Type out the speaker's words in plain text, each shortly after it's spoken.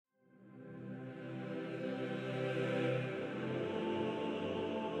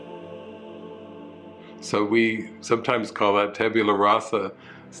So we sometimes call that tabula rasa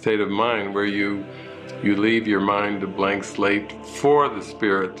state of mind, where you leave your mind a blank slate for the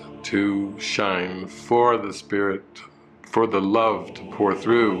Spirit to shine, for the Spirit, for the love to pour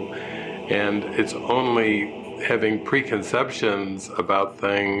through. And it's only having preconceptions about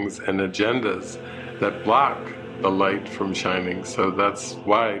things and agendas that block the light from shining. So that's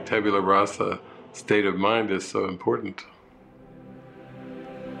why tabula rasa state of mind is so important.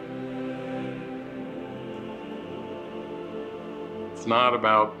 It's not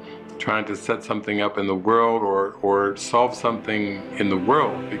about trying to set something up in the world or solve something in the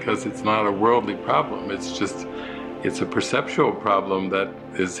world, because it's not a worldly problem. It's a perceptual problem that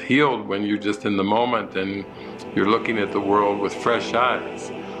is healed when you're just in the moment and you're looking at the world with fresh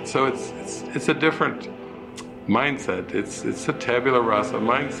eyes. So it's a different mindset. It's a tabula rasa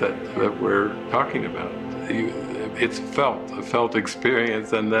mindset that we're talking about. It's a felt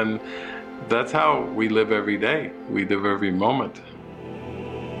experience, and then that's how we live every day. We live every moment.